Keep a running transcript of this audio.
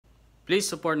Please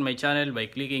support my channel by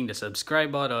clicking the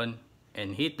subscribe button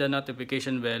and hit the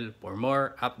notification bell for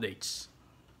more updates.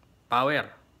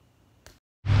 Power!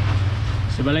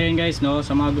 So bala yan guys, no?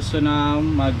 Sa mga gusto na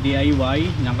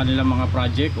mag-DIY ng kanilang mga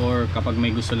project or kapag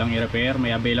may gusto lang i-repair,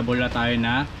 may available na tayo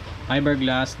na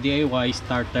Fiberglass DIY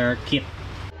Starter Kit.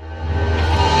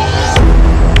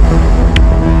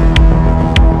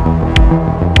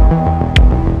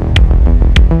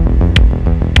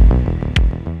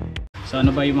 So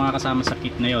ano ba yung mga kasama sa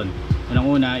kit na yon?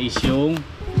 Unang-una is yung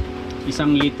 1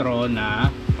 litro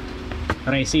na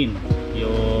resin,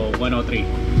 yung 103.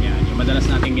 Yan, yung madalas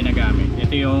natin ginagamit.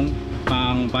 Ito yung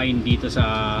pang bind dito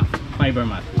sa fiber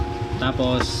mat.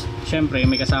 Tapos syempre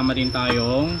may kasama din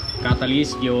tayong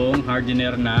catalyst, yung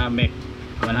hardener na MAG.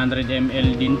 100 ml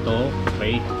din to,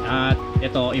 okay? At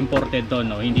ito imported to,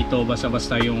 no? Hindi to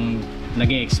basta-basta yung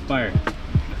nag-e-expire.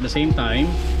 At the same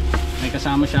time may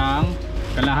kasama siyang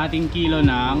kalahating kilo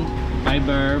ng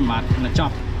fiber mat na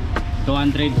chop,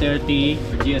 230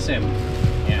 GSM.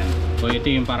 Yan. So ito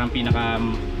yung parang pinaka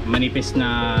manipis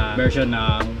na version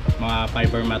ng mga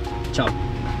fiber mat chop.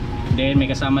 Then may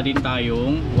kasama din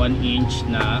tayong 1 inch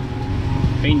na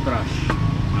paintbrush.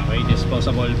 Okay,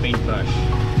 disposable paintbrush.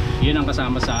 Yun ang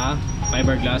kasama sa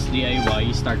Fiberglass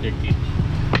DIY Starter Kit.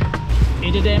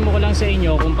 I-demo ko lang sa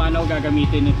inyo kung paano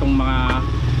gagamitin itong mga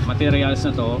materials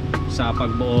na to sa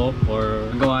pagbuo or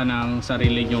gawa ng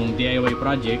sarili nyong DIY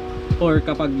project or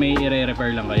kapag may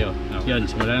i-repair lang kayo. Yun,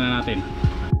 simulan na natin.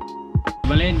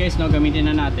 Balayan guys, no, gamitin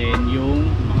na natin yung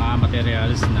mga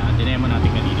materials na dinemo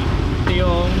natin kanina. Ito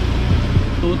yung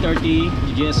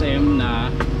 230 GSM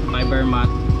na fiber mat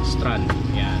strand.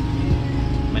 Yan,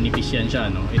 manipis yan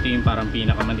siya, no? Ito yung parang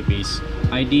pinakamanipis.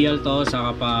 Ideal to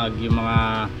sa kapag yung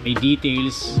mga may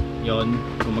details, yon,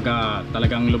 kumaga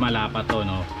talagang lumalapat to,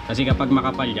 no? Kasi kapag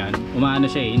makapal yan,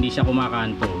 umaano siya, hindi siya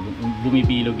kumakanto,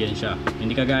 bumipilog yan siya.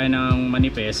 Hindi kagaya ng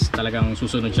manipis, talagang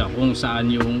susunod siya kung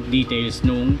saan yung details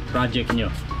nung project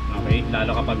nyo. Okay,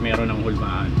 lalo kapag meron ng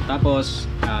hulmaan. Tapos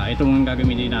ito mong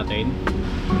gagamitin natin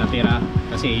natira,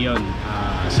 kasi yon,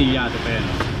 silyado pa yan,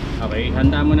 no? Okay,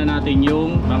 handa muna natin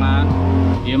yung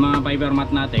mga fiber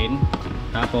mat natin.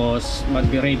 Tapos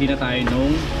mag-ready na tayo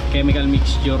nung chemical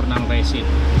mixture ng resin.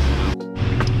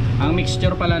 Ang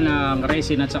mixture pala ng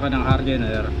resin at saka ng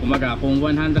hardener, kumaga kung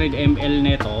 100 ml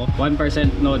neto,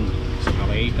 1% nun. So,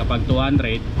 okay, kapag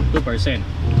 200, 2%.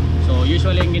 So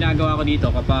usually yung ginagawa ko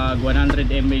dito, kapag 100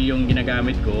 ml yung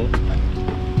ginagamit ko,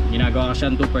 ginagawa ko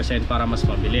siyang 2% para mas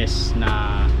mabilis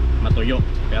na matuyo.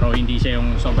 Pero hindi siya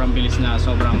yung sobrang bilis na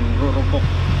sobrang rurupok,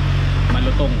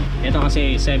 malutong. Ito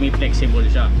kasi semi-flexible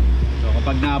siya. So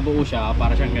kapag nabuo siya,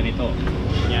 para siyang ganito.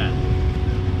 Yan.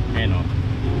 Ayan o.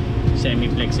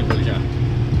 Semi-flexible siya.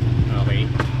 Okay.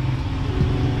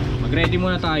 Mag-ready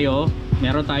muna tayo.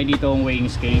 Meron tayo dito ang weighing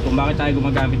scale. Kung bakit tayo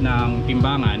gumagamit ng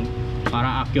timbangan,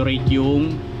 para accurate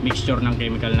yung mixture ng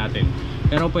chemical natin.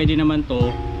 Pero pwede naman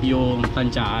to yung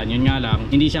tansyaan. Yun nga lang,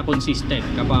 hindi siya consistent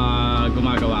kapag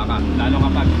gumagawa ka. Lalo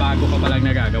kapag bago ka palang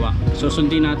nagagawa. So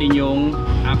sundin natin yung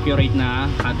accurate na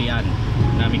hatian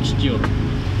na mixture.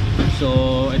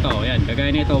 So ito, yan,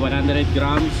 kagaya nito 100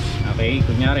 grams. Okay,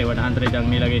 kunyari 100 ang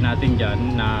nilagay natin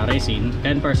dyan na resin,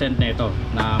 10% na ito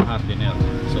ng hardener.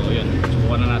 So yun,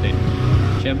 subukan na natin.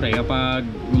 Siyempre kapag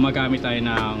gumagamit tayo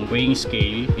ng weighing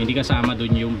scale, hindi kasama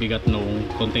dun yung bigat ng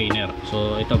container.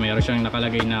 So ito, meron siyang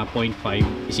nakalagay na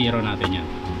 0.5, i-zero natin yan.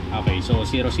 Okay, so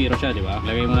 0-0 siya, di ba?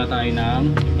 Lagay muna tayo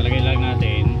palagay lang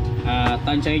natin.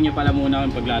 Tansyahin nyo pala muna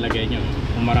kung paglalagay nyo,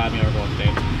 kung marami or konti.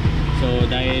 So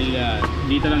dahil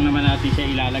dito lang naman natin siya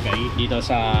ilalagay dito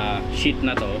sa sheet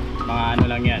na to, mga ano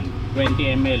lang yan,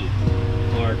 20 ml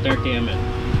or 30 ml.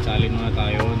 Salin muna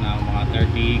tayo ng mga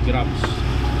 30 grams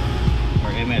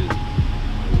or ml.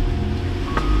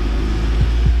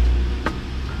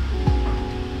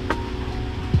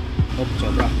 Oops,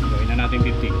 sobra. Gawin na natin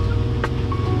 50.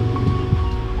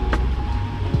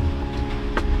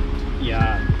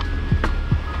 Yan.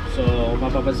 So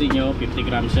mapapansin nyo, 50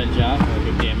 grams siya or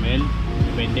 50 ml.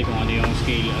 Depende kung ano yung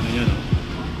scale, ano nyo, no?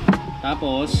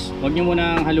 Tapos huwag nyo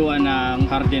munang haluan ng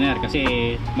hardener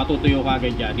kasi matutuyo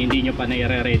kagad dyan. Hindi nyo pa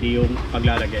na-ready yung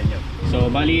paglalagyan nyo.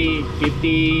 So bali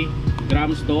 50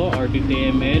 grams to or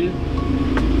 50 ml.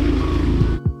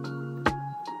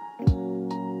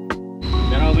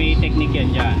 Pero may technique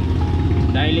yan dyan.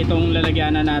 Dahil itong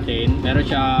lalagyanan natin, meron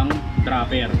siyang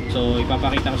dropper. So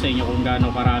ipapakita ko sa inyo kung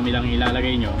gaano karami lang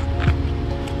ilalagay nyo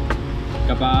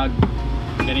kapag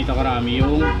ganito karami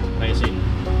yung resin.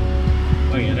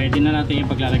 Okay, ready na natin yung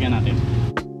paglalagyan natin.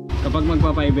 Kapag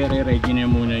magpa-fiber, ready na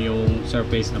muna yung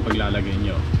surface na paglalagay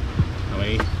nyo.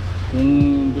 Okay, Kung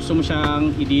gusto mo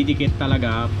siyang ididikit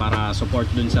talaga para support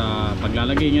dun sa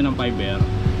paglalagay nyo ng fiber,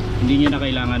 hindi nyo na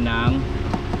kailangan ng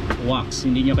wax,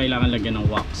 hindi nyo kailangan lagyan ng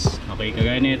wax. Okay,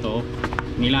 kagaya nito,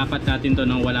 nilapat natin to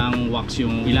nang walang wax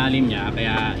yung ilalim niya,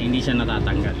 kaya hindi siya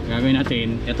natatanggal. Gagawin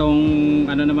natin itong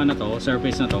ano naman na to,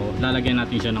 surface na to, lalagyan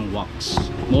natin siya ng wax,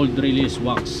 mold release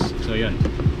wax. So yun,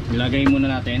 ilagay muna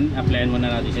natin, applyan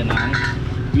muna natin siya ng,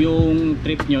 yung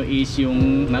trip nyo is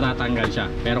yung natatanggal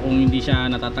siya. Pero kung hindi siya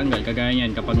natatanggal, kagaya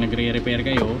yan, kapag nagre-repair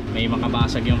kayo, may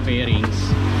makabasag yung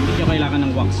fairings, hindi nyo kailangan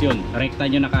ng wax yun. Rekta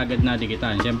nyo na kagad na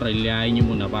dikitan. Siyempre, lilahin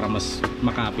nyo muna para mas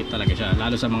makapit talaga siya,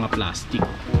 lalo sa mga plastic.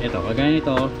 Ito, kagaya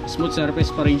nito, smooth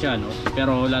surface pa rin siya, no?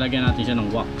 Pero lalagyan natin siya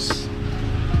ng wax.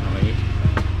 Okay.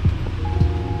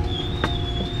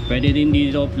 Pwede din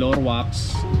dito floor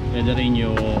wax, pwede rin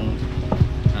yung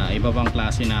iba pang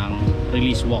klase ng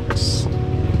release wax.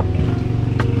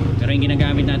 Pero yung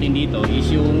ginagamit natin dito is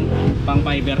yung pang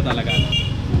fiber talaga.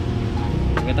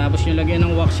 Pagkatapos nyo lagyan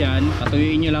ng wax yan,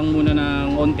 patuyuin nyo lang muna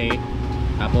ng onte,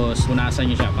 tapos punasan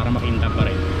nyo siya para makintab pa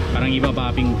rin. Parang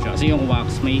ibabapping mo siya, kasi yung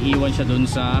wax may iwan siya dun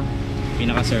sa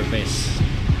pinaka surface.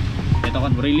 Ito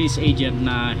kan release agent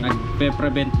na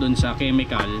nagpe-prevent dun sa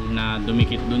chemical na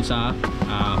dumikit dun sa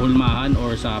hulmahan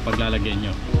or sa paglalagyan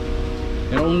nyo.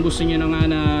 Pero kung gusto nyo na nga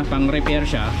na pang repair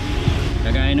siya,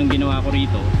 kagaya nung ginawa ko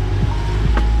rito,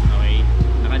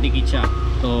 nakadikit siya.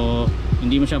 So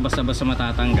hindi mo siya basta-basta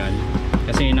matatanggal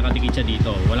kasi nakadikit siya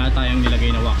dito. Wala tayong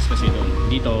nilagay na wax kasi doon.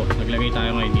 Dito, naglagay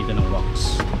tayo ngayon dito ng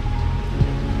wax.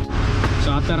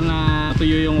 So after na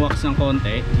tuyo yung wax ng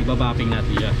konti, ibabapping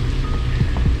natin siya.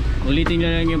 Ulitin nyo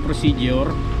lang yung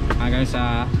procedure hanggang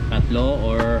sa 3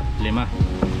 or 5.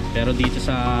 Pero dito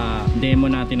sa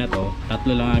demo natin na to, 3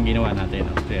 lang ang ginawa natin.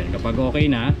 So yan, kapag okay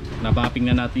na,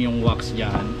 nabapping na natin yung wax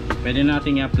dyan, pwede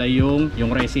natin i-apply yung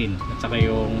resin at saka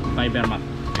yung fiber mat.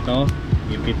 Ito,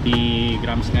 yung 50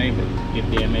 grams nga,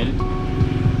 50 ml.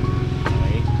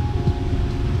 Okay.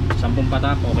 10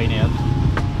 patak, okay na yan.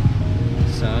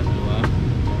 1, 2,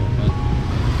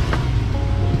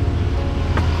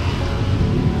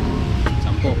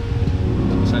 10.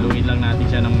 Tapos haluin lang natin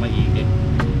siya ng maigi.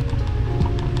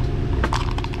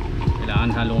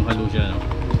 Kailangan halong-halo siya, no?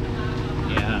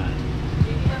 Yan.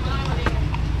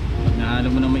 Pag nahalo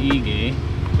mo na maigi,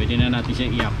 pwede na natin siya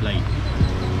i-apply.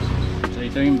 So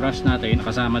ito yung brush natin,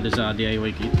 nakasama doon sa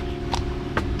DIY kit.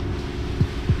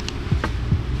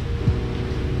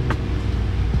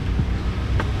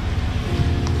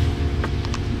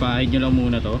 Ipahid nyo lang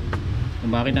muna to. Kung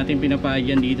bakit natin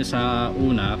pinapahid yan dito sa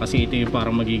una, kasi ito yung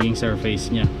parang magiging surface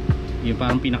nya, yung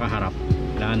parang pinakaharap.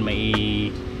 Kailangan may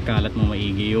kalat mo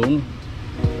maigi yung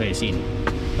resin,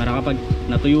 para kapag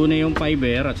natuyo na yung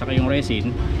fiber at saka yung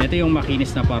resin, ito yung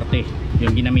makinis na parte,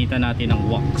 yung ginamitan natin ng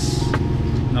wax.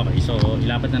 Okay, so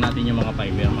ilapat na natin yung mga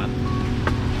fiber mat.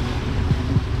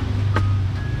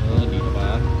 So dito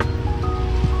pa,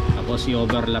 tapos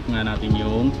i-overlap nga natin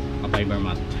yung fiber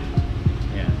mat.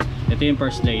 Ayan. Ito yung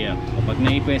first layer. Kapag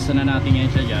naipwesto na natin yan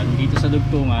siya dyan, dito sa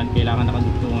dugtungan, kailangan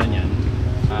nakadugtungan yan.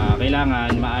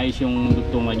 Kailangan maayos yung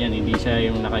dugtungan yan, hindi siya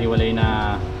yung nakahiwalay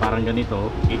na parang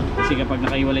ganito. Kasi kapag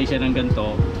nakahiwalay siya ng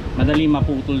ganito, madali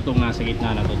maputol itong nasa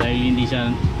gitna na to dahil hindi siya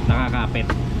nakakapit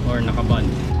or nakabond.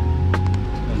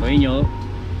 Kung gawin nyo,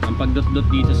 ang pagdot-dot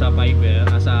dito sa fiber,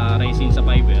 sa resin sa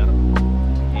fiber,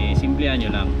 simplihan nyo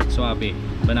lang, suwabe,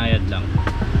 banayad lang.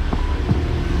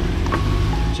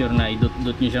 Sure na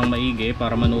idot-dot nyo siyang maigi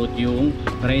para manuot yung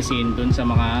resin dun sa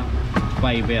mga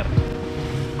fiber.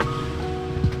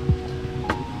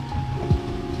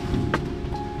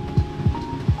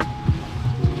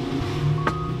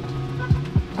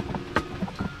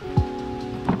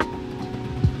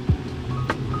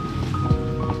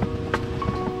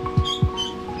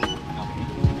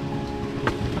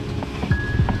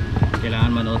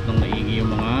 Kailangan manuot ng maigi yung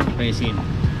mga resin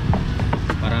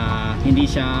para hindi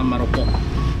siya marupok,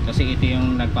 kasi ito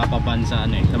yung nagpapaban sa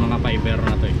sa mga fiber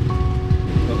na to.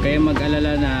 Huwag kayong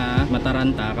mag-alala na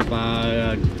mataranta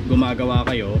kapag gumagawa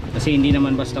kayo, kasi hindi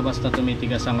naman basta-basta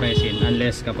tumitigas ang resin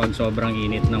unless kapag sobrang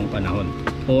init ng panahon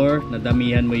or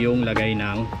nadamihan mo yung lagay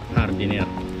ng hardener.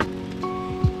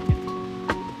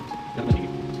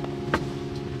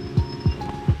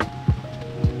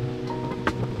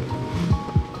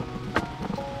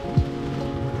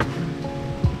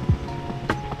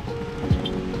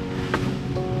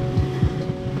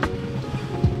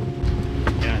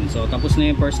 So tapos na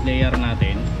yung first layer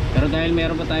natin, pero dahil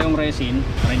meron pa tayong resin,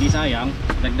 para hindi sayang,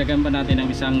 dagdagan pa natin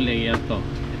ng isang layer to,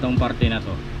 itong parte na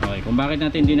to. Okay, kung bakit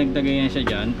natin dinagdagan siya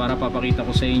dyan, para papakita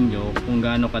ko sa inyo kung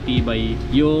gaano katibay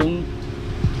yung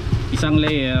isang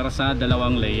layer sa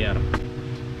dalawang layer.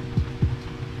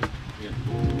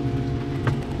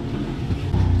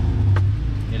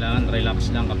 Kailangan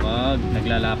relax lang kapag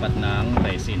naglalapat ng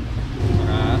resin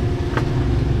para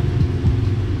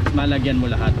malagyan mo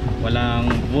lahat, walang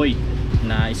void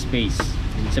na space.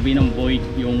 Ibig sabihin ng void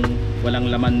yung walang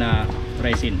laman na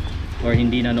resin or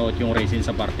hindi nanood yung resin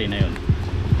sa parte na yun.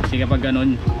 Kasi kapag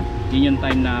ganun, yun yung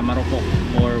time na marupok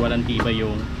or walang tibay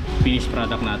yung finished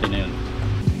product natin na yun.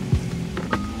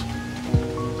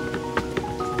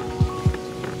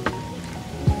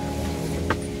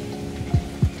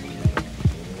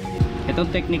 Itong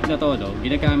technique na to,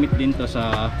 ginagamit din to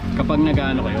sa kapag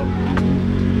nag-ano kayo,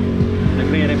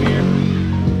 nagre-repair.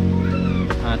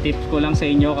 Tips ko lang sa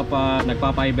inyo kapag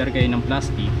nagpa-fiber kayo ng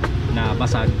plastic na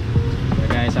basag,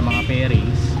 kagaya sa mga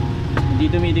pairings, hindi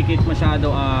dumidikit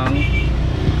masyado ang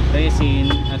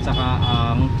resin at saka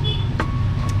ang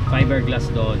fiberglass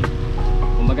doon.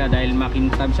 Kumbaga dahil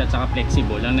makintab siya at saka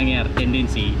flexible, ang nangyayari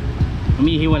tendency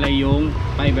humihiwalay yung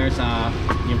fiber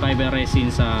resin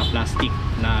sa plastic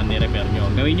na ni-repair nyo.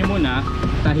 Gawin nyo muna,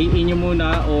 tahiin nyo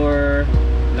muna or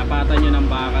lapatan nyo ng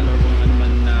bakal or kung ano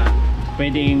man na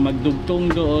pwedeng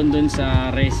magdugtong doon sa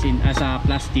resin, sa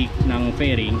plastic ng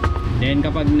fairing. Then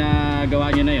kapag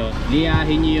nagawa nyo na yun,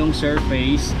 liyahin nyo yung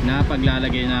surface na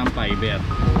paglalagay ng fiber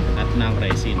at ng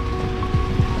resin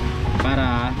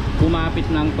para kumapit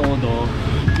ng todo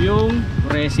yung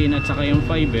resin at saka yung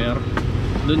fiber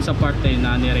dun sa parte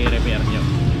na nire-repair nyo.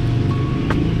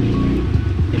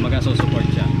 Magasusupport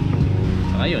siya.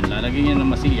 Saka yun, lalagyan nyo ng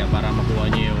masilya para makuha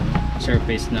nyo yung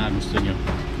surface na gusto nyo.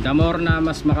 The more na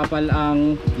mas makapal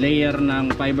ang layer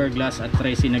ng fiberglass at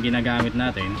resin na ginagamit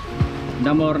natin, the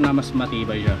more na mas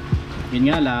matibay siya. Yun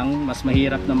nga lang, mas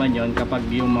mahirap naman yon kapag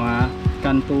yung mga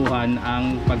kantuhan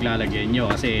ang paglalagyan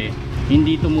nyo kasi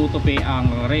hindi tumutupi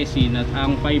ang resin at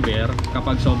ang fiber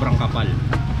kapag sobrang kapal.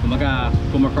 Kumaga,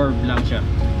 kumakurve lang siya.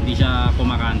 Hindi siya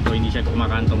kumakanto, hindi siya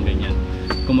kumakantong ganyan.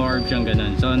 Kumakurve siyang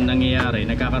ganun. So, ang nangyayari,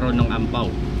 nagkakaroon ng ampaw.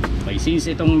 Okay, since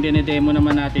itong dinedemo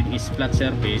naman natin is flat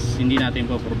surface, hindi natin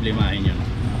po problemahin yun.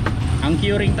 Ang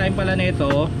curing time pala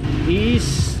nito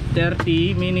is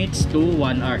 30 minutes to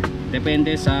 1 hour.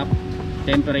 Depende sa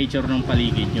temperature ng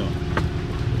paligid nyo.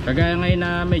 Kagaya ngayon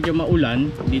na medyo maulan,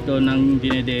 dito nang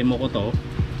dinedemo ko to,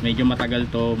 medyo matagal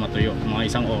to matuyo.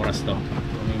 Mga 1 oras to.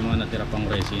 Kung may mga natira pang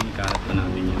resin, ikahat pa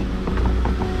natin yun.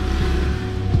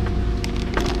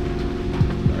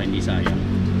 Para hindi sayang.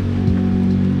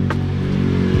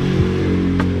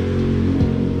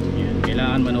 Yan.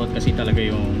 Kailangan manood kasi talaga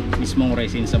yung mismong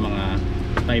resin sa mga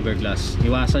fiberglass.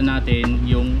 Iwasan natin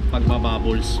yung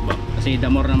pagbabubbles ba. Kasi the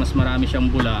more na mas marami siyang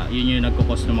bula, yun yung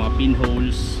nagkukos ng mga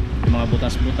pinholes, yung mga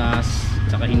butas-butas,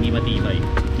 saka hindi matibay.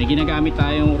 May ginagamit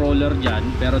tayong roller dyan,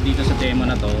 pero dito sa demo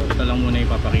na to, ito lang muna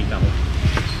ipapakita ko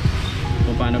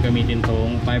kung paano gamitin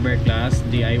tong Fiberglass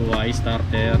DIY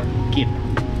Starter Kit.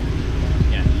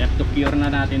 Yan, left to cure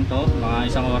na natin to,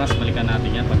 mga 1 oras, balikan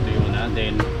natin yan pag tuyo na.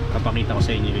 Then papakita ko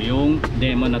sa inyo yung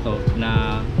demo na to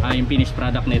na yung finished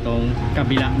product na itong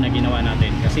kabila na ginawa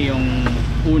natin. Kasi yung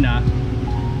una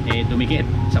dumikit,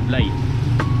 sablay.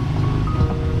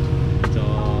 So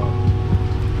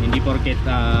hindi porket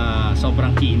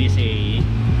sobrang kinis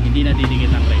hindi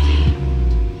nadidikit ang resin.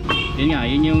 Yun nga,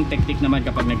 yun yung technique naman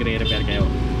kapag nagre-repair kayo.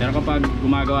 Pero kapag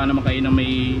gumagawa naman kayo ng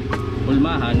may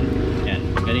ulmahan, yan,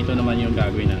 ganito naman yung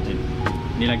gagawin natin.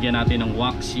 Nilagyan natin ng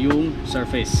wax yung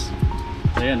surface.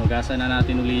 So yan, hugasan na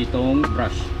natin ulit itong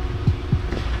brush.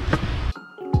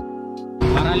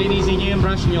 Para linisin nyo yung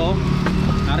brush nyo,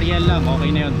 Ariel lang, okay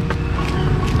na yun.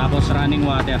 Tapos running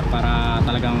water para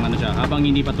talagang ano siya, habang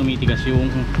hindi pa tumitigas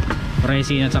yung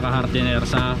resin at saka hardener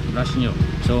sa brush nyo.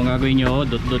 So ang gagawin nyo,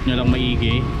 dot-dot nyo lang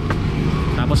maigi.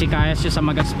 Tapos ikayas nyo sa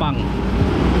magaspang.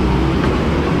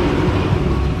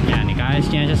 Yan, ikayas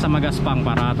nyo siya sa magaspang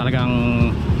para talagang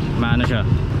maano siya.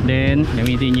 Then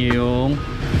gamitin nyo yung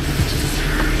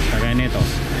kagaya nito.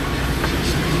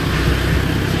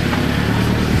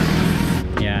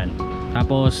 Yan.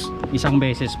 Tapos isang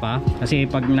beses pa, kasi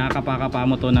pag nakapakapa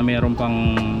mo to na meron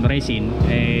pang resin,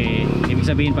 ibig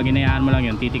sabihin pag inayaan mo lang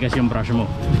yun, titigas yung brush mo.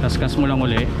 Kaskas mo lang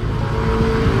uli,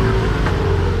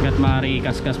 gat maaari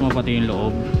kaskas mo pati yung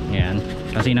loob. Yan,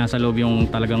 kasi nasa loob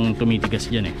yung talagang tumitigas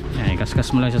dyan Yan,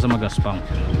 kaskas mo lang siya sa magaspang.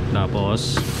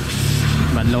 Tapos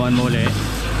badlawan mo uli.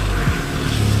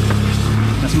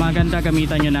 Mas maganda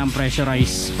gamitan nyo ng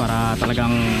pressurize para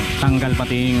talagang tanggal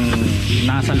pati yung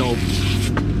nasa loob.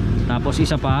 Tapos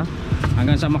isa pa,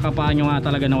 hanggang sa makapaan nyo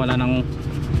nga talaga na wala ng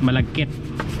malagkit.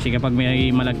 Kasi kapag may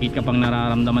malagkit ka pang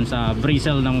nararamdaman sa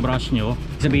bristle ng brush nyo,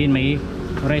 sabihin may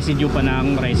residue pa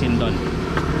ng resin doon.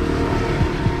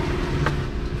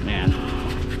 Ayan,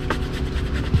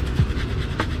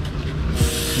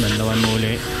 bandawan mo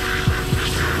uli.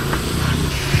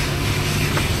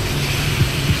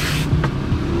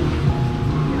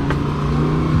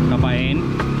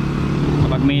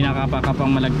 Pag may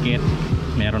nakapakapang malagkit,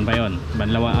 meron pa yon,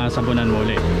 banlawa, sabunan mo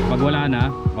ulit. Pag wala na,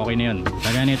 okay na yun.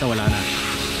 Kagaya nito, wala na.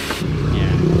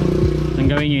 Yan. Ang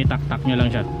gawin nyo, itak-tak nyo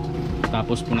lang siya,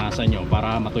 tapos punasan nyo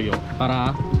para matuyo,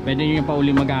 para pwede nyo pa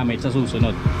uli magamit sa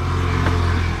susunod.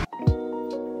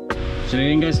 So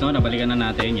yun guys, no, nabalikan na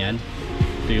natin yan.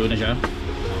 Tuyo na siya.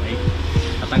 Okay,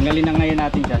 tatanggalin na ngayon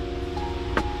natin siya.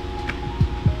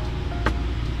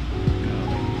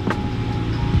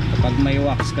 Pag may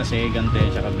wax kasi, ganito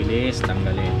yan siya kabilis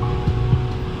tanggalin.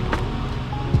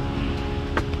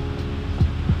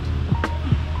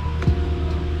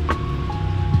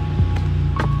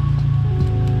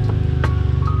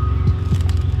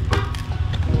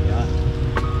 Yan.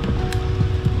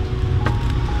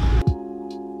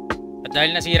 At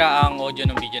dahil nasira ang audio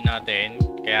ng video natin,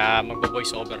 kaya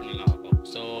magbo-voice over na lang ako.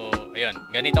 So ayun,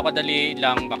 ganito kadali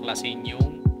lang baklasin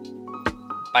yung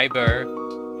fiber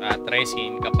at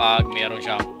resin kapag meron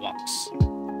siyang wax.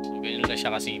 So, ganyan lang siya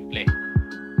kasimple.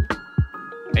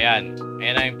 Ayan,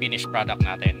 ayan na yung finished product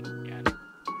natin. Ayan.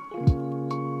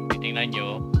 Titingnan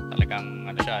nyo, talagang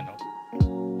ano siya, no?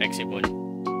 Flexible.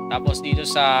 Tapos dito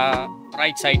sa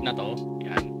right side na to,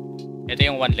 ayan, ito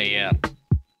yung one layer.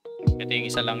 Ito yung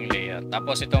isa lang layer.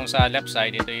 Tapos itong sa left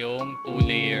side, ito yung 2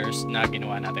 layers na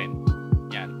ginawa natin.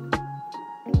 Ayan.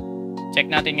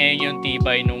 Check natin ngayon yung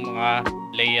tibay ng mga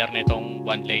layer nitong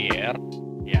one layer.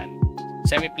 Yan.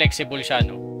 Semi-flexible siya,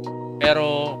 no?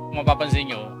 Pero kung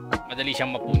mapapansin nyo, madali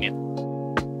siyang mapunit.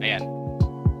 Ayan.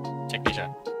 Check nyo siya.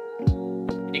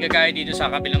 Hindi kagaya dito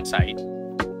sa kabilang side.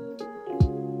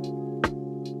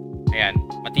 Ayan.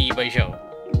 Matibay siya.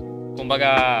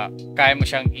 Kumbaga, kaya mo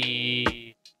siyang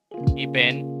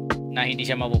i-pen na hindi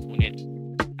siya mapupunit.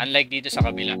 Unlike dito sa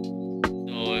kabila.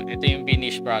 So, ito yung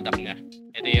finished product niya.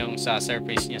 Ito yung sa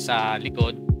surface niya sa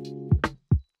likod.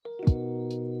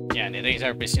 Yan, ito yung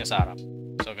surface niya sa harap.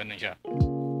 So, ganun siya.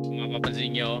 Kung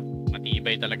mapapansin nyo,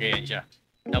 matibay talaga yan siya.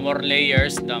 The more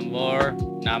layers, the more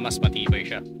na mas matibay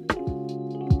siya.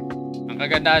 Ang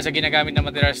kagandahan sa ginagamit na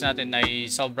materials natin ay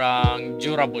sobrang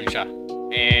durable siya.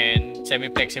 And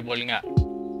semi-flexible nga.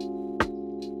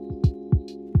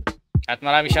 At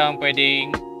marami siyang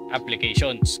pwedeng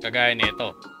applications. Kagaya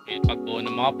nito. Pagbuo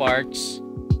ng mga parts.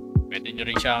 Pwede nyo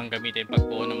rin siyang gamitin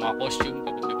pagbuo ng mga costume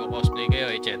kapag nagko-cosplay kayo,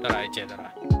 etc. etc.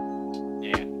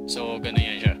 So, ganun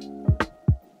yan siya.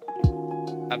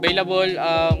 Available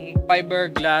ang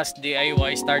Fiberglass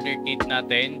DIY Starter Kit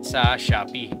natin sa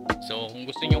Shopee. So, kung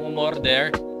gusto nyo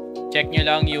umorder, check nyo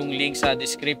lang yung link sa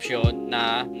description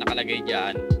na nakalagay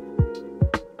dyan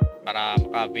para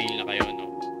maka-avail na kayo, no?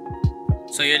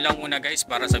 So, yun lang muna guys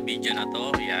para sa video na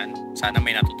to. Yan. Sana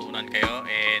may natutunan kayo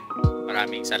and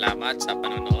maraming salamat sa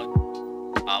panonood.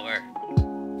 Power!